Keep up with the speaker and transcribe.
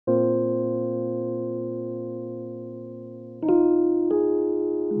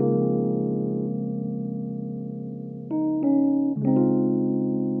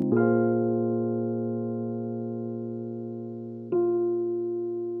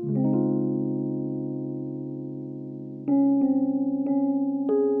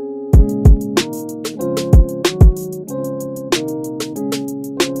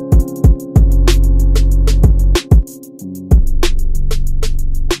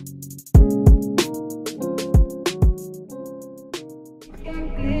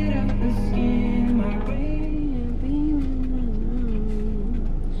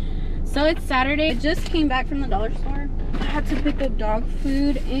Saturday. I just came back from the dollar store. I had to pick up dog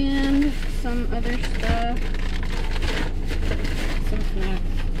food and some other stuff. Some snacks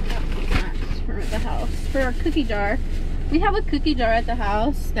for the house. For our cookie jar. We have a cookie jar at the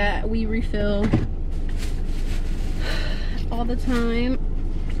house that we refill all the time.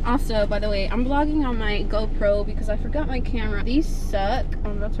 Also, by the way, I'm vlogging on my GoPro because I forgot my camera. These suck.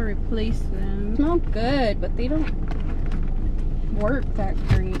 I'm about to replace them. They smell good, but they don't work that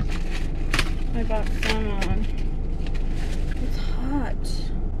great. I bought some. It's hot.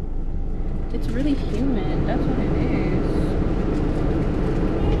 It's really humid. That's what it is.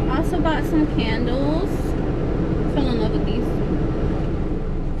 I also bought some candles. I fell in love with these.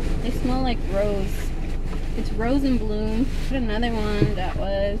 They smell like rose. It's rose and bloom. Another one that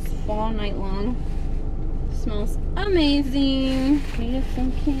was fall night long. Smells amazing. Needed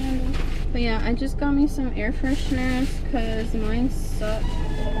some candles. But yeah, I just got me some air fresheners because mine suck.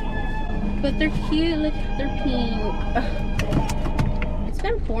 But they're cute. Look, they're pink. Ugh. It's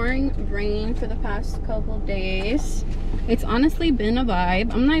been pouring rain for the past couple days. It's honestly been a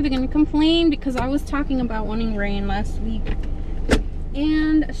vibe. I'm not even gonna complain because I was talking about wanting rain last week.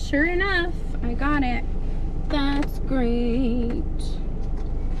 And sure enough, I got it. That's great.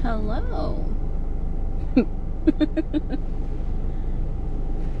 Hello.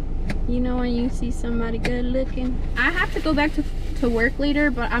 You know when you see somebody good looking. I have to go back to work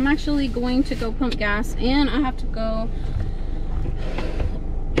later, but I'm actually going to go pump gas and I have to go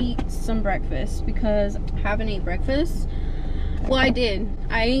eat some breakfast because I haven't ate breakfast. Well, I did.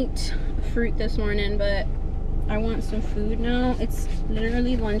 I ate fruit this morning, but I want some food now. It's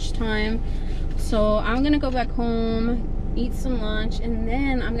literally lunchtime. So I'm gonna go back home, eat some lunch, and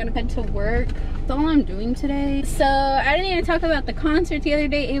then I'm gonna head to work. That's all I'm doing today. So I didn't even talk about the concert the other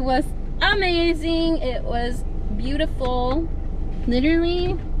day. It was amazing. It was beautiful.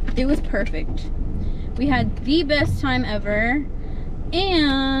 Literally, it was perfect. We had the best time ever.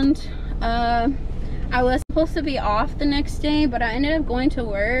 And I was supposed to be off the next day, but I ended up going to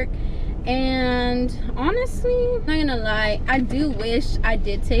work. And honestly, not gonna lie, I do wish I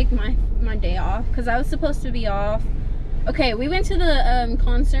did take my day off because I was supposed to be off. Okay, we went to the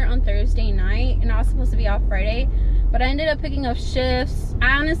concert on Thursday night and I was supposed to be off Friday, but I ended up picking up shifts.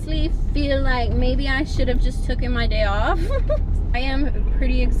 I honestly feel like maybe I should have just taken my day off. I am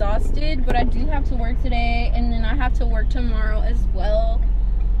pretty exhausted, but I do have to work today and then I have to work tomorrow as well.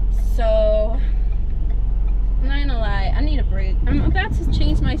 So I'm not gonna lie, I need a break. I'm about to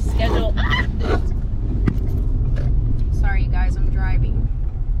change my schedule. Sorry you guys, I'm driving.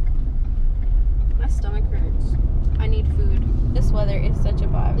 My stomach hurts. I need food. This weather is such a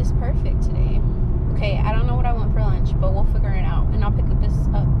vibe. It's perfect today. Okay, I don't know what I want for lunch, but we'll figure it out. And I'll pick this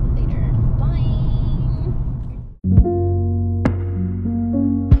up later. Bye.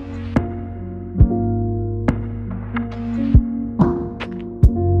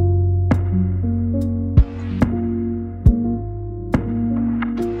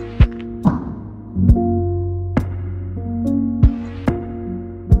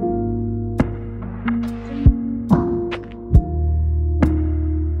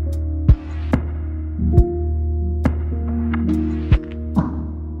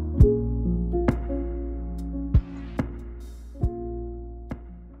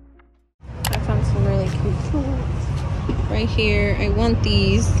 Right here, I want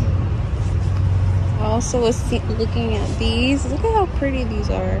these. I also was looking at these. Look at how pretty these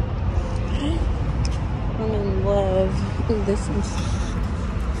are. I'm in love. Ooh, this is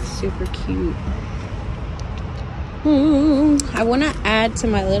super cute. I want to add to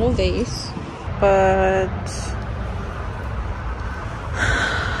my little vase, but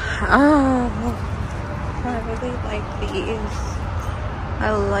oh, I really like these.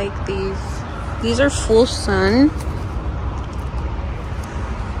 I like these. These are full sun.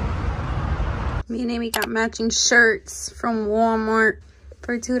 Me and Amy got matching shirts from Walmart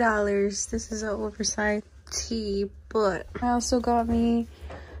for $2. This is an oversized tee, but I also got me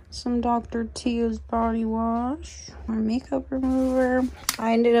some Dr. Teal's body wash, my makeup remover.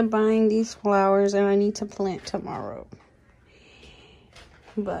 I ended up buying these flowers and I need to plant tomorrow.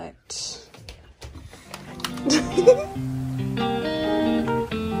 But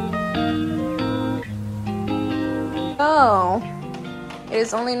oh, it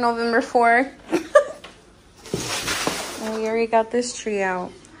is only November 4th. And we already got this tree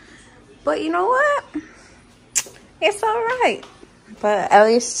out. But you know what? It's all right. But at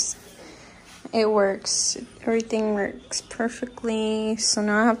least it works. Everything works perfectly. So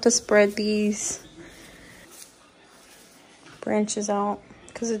now I have to spread these branches out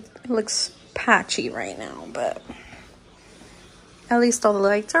because it looks patchy right now. But At least all the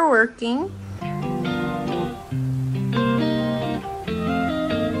lights are working. And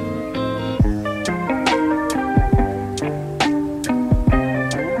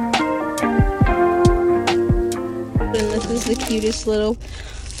this is the cutest little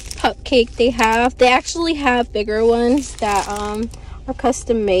cupcake they have. They actually have bigger ones that are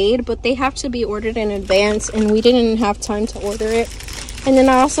custom made, but they have to be ordered in advance, and we didn't have time to order it. And then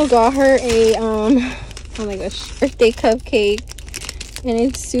I also got her a oh my gosh, birthday cupcake, and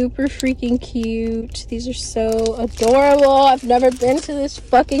it's super freaking cute. These are so adorable. I've never been to this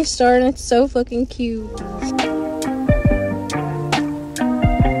fucking store, and it's so fucking cute.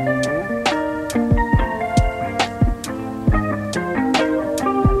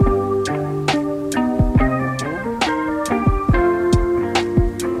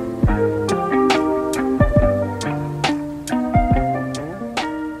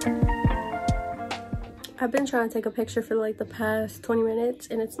 I've been trying to take a picture for like the past 20 minutes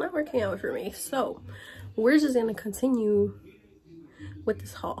and it's not working out for me. So we're just gonna continue with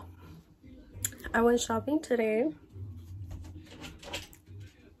this haul. I went shopping today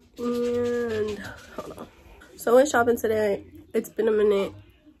and hold on. So I went shopping today. It's been a minute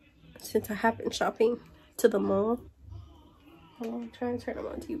since I have been shopping to the mall. I'm trying to turn them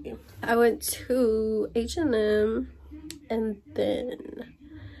on TV. I went to H&M and then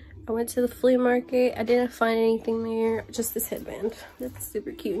I went to the flea market. I didn't find anything there, just this headband. It's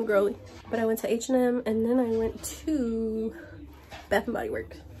super cute and girly. But I went to H&M and then I went to Bath & Body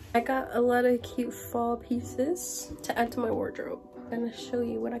Works. I got a lot of cute fall pieces to add to my wardrobe. I'm gonna show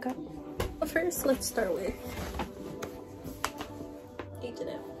you what I got. But first, let's start with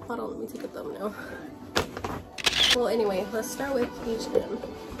H&M. Hold on, let me take a thumbnail. Well, anyway, let's start with H&M.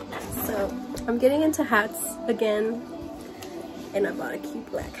 So, I'm getting into hats again. And I bought a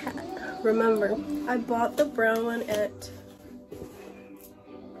cute black hat. Remember, I bought the brown one at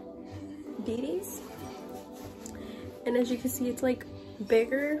Dee-Dee's. And as you can see, it's like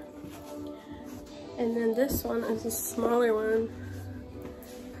bigger. And then this one is a smaller one.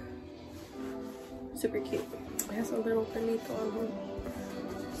 Super cute. It has a little bonito on here.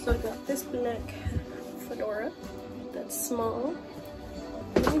 So I got this black fedora that's small.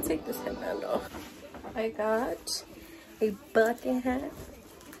 Let me take this headband off. I got a bucket hat,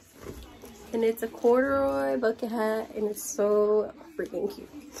 and it's a corduroy bucket hat, and it's so freaking cute.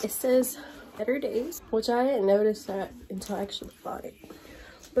 It says Better Days, which I didn't notice that until I actually bought it.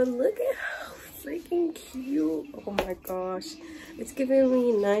 But look at how freaking cute. Oh my gosh, it's giving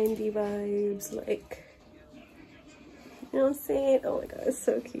me 90 vibes, like, you know what I'm saying? Oh my god, it's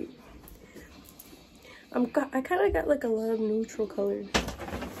so cute. I kind of got like a lot of neutral colors.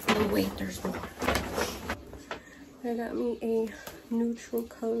 Oh wait, there's more. I got me a neutral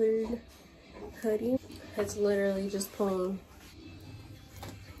colored hoodie. It's literally just plain.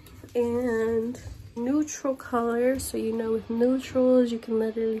 And neutral color, so you know with neutrals you can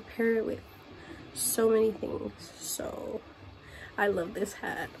literally pair it with so many things. So I love this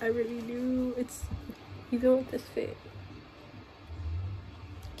hat. I really do. It's even with this fit.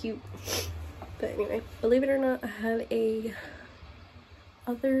 Cute. But anyway, believe it or not, I have a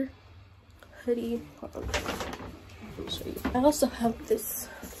other hoodie. Hold on. Let me show you. I also have this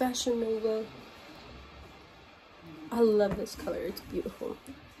Fashion Nova. I love this color. It's beautiful.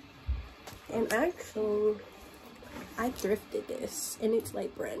 And actually, I thrifted this, and it's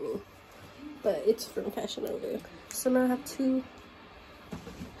like brand new, but it's from Fashion Nova. So now I have two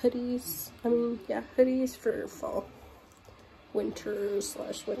hoodies. I mean, yeah, hoodies for fall, winter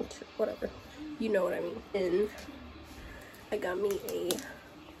slash winter, whatever. You know what I mean. And I got me a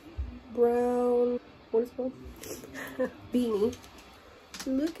brown, what is it called? Beanie.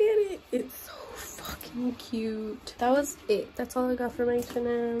 Look at it. It's so fucking cute. That was it. That's all I got from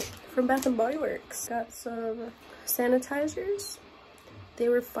H&M. From Bath & Body Works. Got some sanitizers. They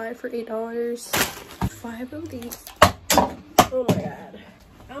were 5 for $8. 5 of these. Oh my god.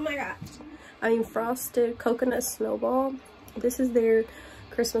 Oh my god. I mean, frosted coconut snowball. This is their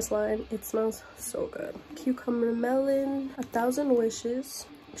Christmas line. It smells so good. Cucumber melon. 1,000 wishes.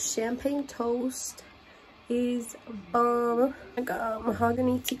 Champagne toast is bomb. I got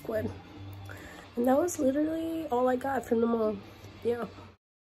mahogany teakwood. And that was literally all I got from the mall. Yeah.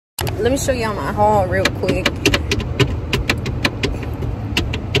 Let me show y'all my haul real quick.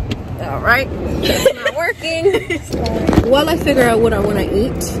 All right, it's not working. While I figure out what I want to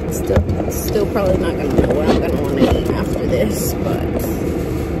eat, still probably not gonna know what I'm gonna want to eat after this, but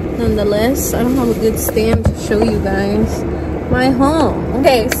nonetheless, I don't have a good stand to show you guys my home.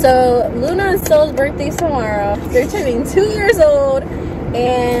 Okay, so Luna and Soul's birthday's tomorrow. They're turning 2 years old,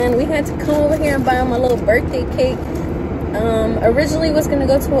 and we had to come over here and buy them a little birthday cake. Originally was gonna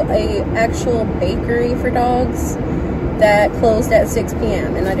go to a actual bakery for dogs that closed at 6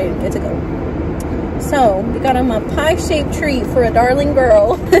 p.m. and I didn't get to go. So we got them a pie-shaped treat for a darling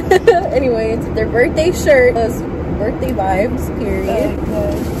girl. Anyway, it's their birthday shirt. It was birthday vibes, period.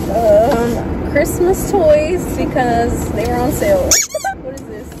 Christmas toys because they were on sale. What is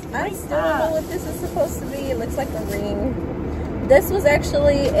this? I still don't know what this is supposed to be. It looks like a ring. This was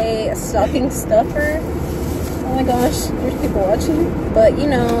actually a stocking stuffer. Oh my gosh, there's people watching. But you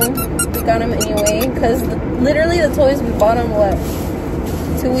know, we got them anyway because literally the toys we bought them, what,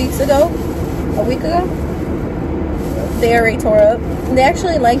 2 weeks ago? A week ago? They already tore up. They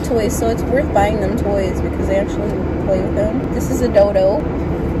actually like toys, so it's worth buying them toys because they actually play with them. This is a dodo.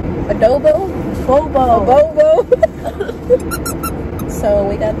 A dobo? Bobo. A bobo. So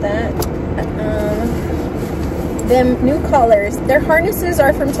we got that. Them new collars. Their harnesses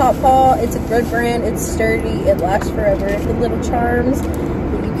are from Top Paw. It's a good brand. It's sturdy. It lasts forever. The little charms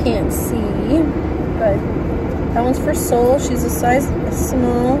that you can't see. But that one's for Soul. She's a size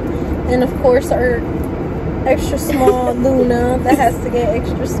small. And of course our extra small Luna that has to get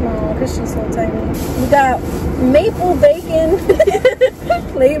extra small because she's so tiny. We got maple bacon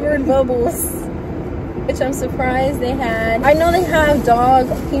flavored bubbles, which I'm surprised they had. I know they have dog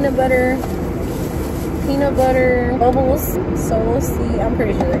peanut butter bubbles, so we'll see. I'm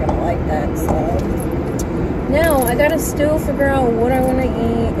pretty sure they're gonna like that. So now I gotta still figure out what I want to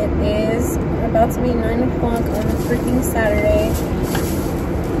eat. It is about to be 9 o'clock on a freaking Saturday.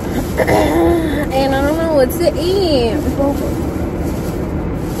 And I don't know what to eat.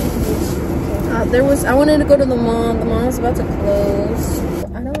 I wanted to go to the mall. The mall is about to close.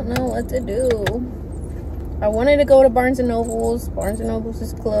 I don't know what to do. I wanted to go to Barnes and Noble's. Barnes and Noble's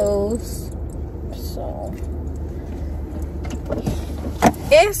is closed. So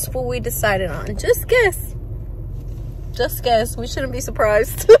guess what we decided on. Just guess. Just guess. We shouldn't be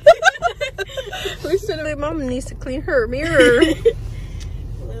surprised. We shouldn't be. Mom needs to clean her mirror.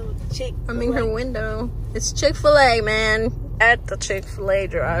 I mean her window. It's Chick-fil-A, man. At the Chick-fil-A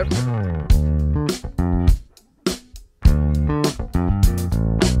drive.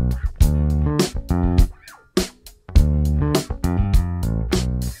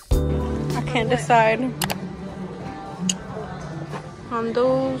 I can't decide on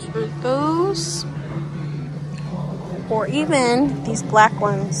those or those, or even these black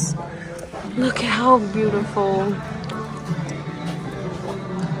ones. Look at how beautiful.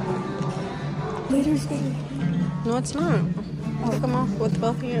 No, it's not. Take them off with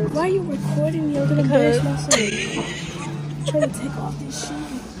both hands. Why are you recording me? I'm gonna embarrass myself. Trying to take off this shoe.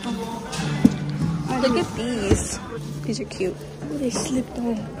 Look at these. These are cute. Oh, they slipped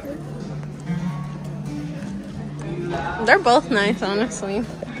on. They're both nice, honestly.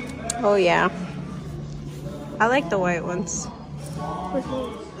 Oh yeah. I like the white ones.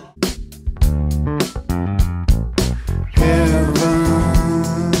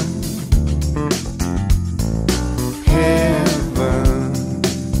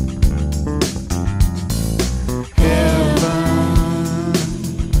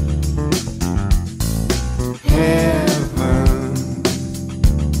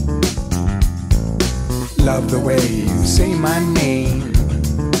 Love the way you say my name,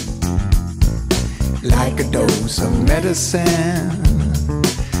 like a dose of medicine,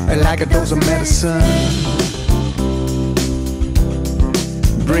 like a dose of medicine.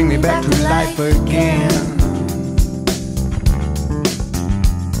 Bring me back to life again.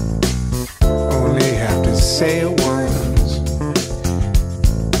 Only have to say it once,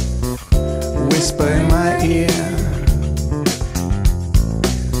 whisper in my ear.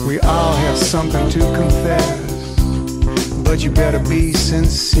 We all have something to confess, but you better be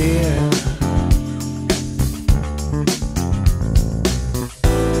sincere.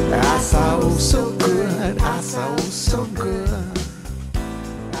 I saw so good, I saw so good,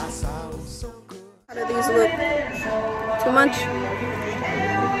 I saw so good. How do these look? Too much?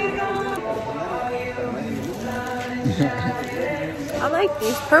 I like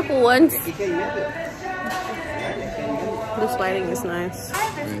these purple ones. This lighting is nice.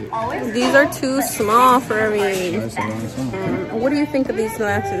 These are too small for me. What do you think of these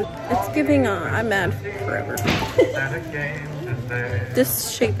glasses? It's giving I'm mad forever. This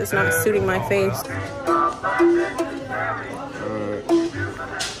shape is not suiting my face.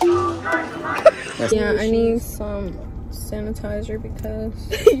 Yeah, I need some sanitizer because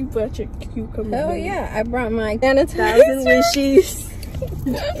You brought your cucumber. hell yeah, I brought my sanitizer wishes.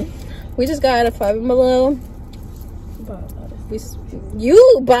 We just got a 5 Below.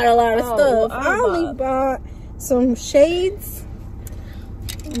 You bought a lot of stuff. Well, I only bought some shades.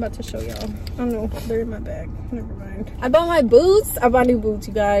 I'm about to show y'all. Oh no, they're in my bag. Never mind. I bought my boots. I bought new boots,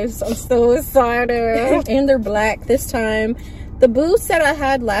 you guys. I'm so excited. And they're black this time. The boots that I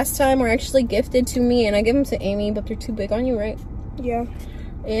had last time were actually gifted to me, and I gave them to Amy, but they're too big on you, right? Yeah.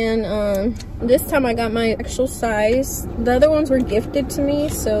 And this time I got my actual size. The other ones were gifted to me,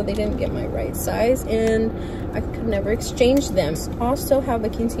 so they didn't get my right size, and I could never exchange them. I'll still have a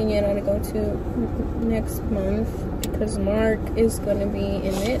quinceañera to go to next month because Mark is gonna be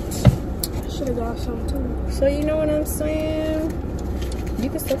in it. I should have got some too. So you know what I'm saying? You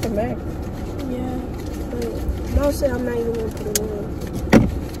can still come back. Yeah, but mostly I'm not even gonna put it on.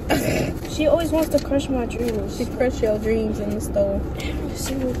 She always wants to crush my dreams. She crushed your dreams in the stove. Every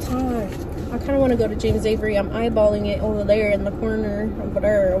single time. I kind of want to go to James Avery. I'm eyeballing it over there in the corner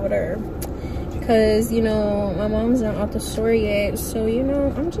over there. Because, you know, my mom's not out the store yet. So, you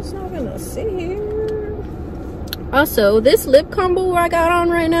know, I'm just not going to sit here. Also, this lip combo I got on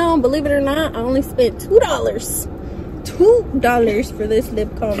right now, believe it or not, I only spent $2. $2 for this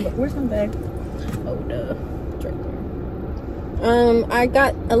lip combo. Where's my bag? Oh, duh. It's right there. I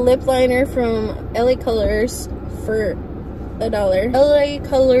got a lip liner from LA Colors for $1. LA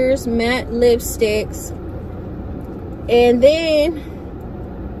Colors matte lipsticks. And then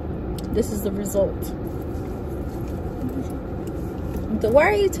this is the result. Why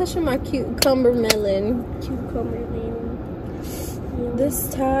are you touching my cucumber melon? Cucumber melon. This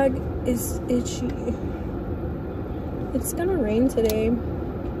tag is itchy. It's gonna rain today.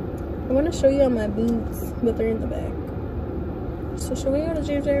 I want to show you on my boots, but they're in the bag. So should we go to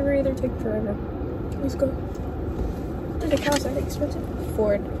James Avery? They're taking forever. Let's go. The cows are expensive.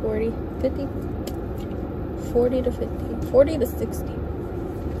 40, 50, 40 to 50, 40 to 60.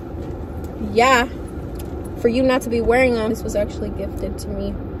 Yeah, for you not to be wearing them. This was actually gifted to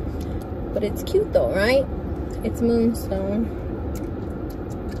me, but it's cute though, right? It's moonstone.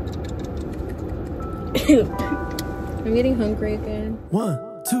 I'm getting hungry again.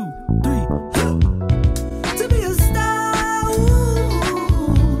 1, 2, 3. To be a star,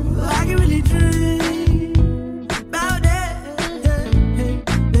 ooh, I can really dream about that.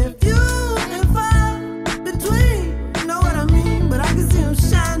 They're few and far between, you know what I mean? But I can see them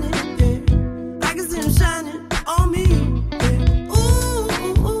shining, yeah. I can see them shining on me, yeah. Ooh,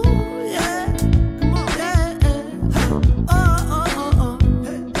 ooh, yeah. Come on, yeah. Oh,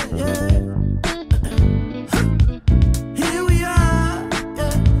 yeah. Here we are,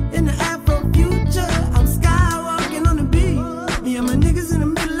 yeah, in the Afro future. I'm skywalking on the beat. Me and my niggas in the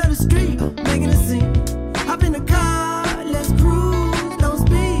middle of the street, making a scene. Hop in the car, let's cruise, don't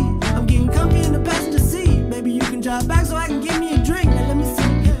speed. I'm getting comfy in the passenger seat. Maybe you can drive back so I can get me a drink. Now let me see.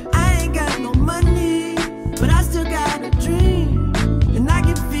 I ain't got no money, but I still got a dream, and I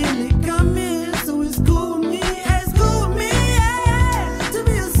can feel it coming. So it's cool with me, it's cool with me, yeah. To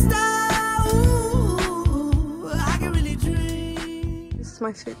be a star, ooh, I can really dream. This is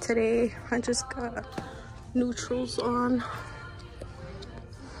my fit today. I just got neutrals on.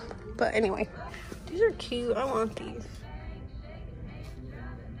 But anyway, these are cute. I want these.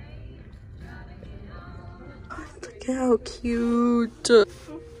 Look at how cute.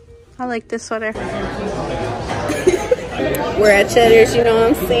 I like this sweater. We're at Cheddar's, you know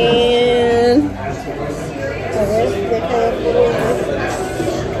what I'm saying?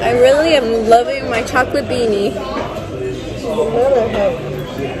 I really am loving my chocolate beanie.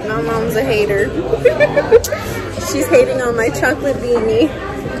 My mom's a hater. She's hating on my chocolate beanie.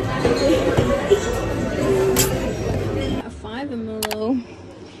 Got 5-mhual,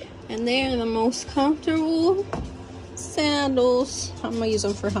 and they're the most comfortable sandals. I'm gonna use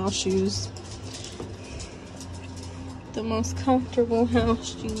them for house shoes. The most comfortable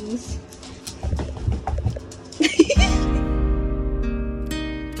house shoes.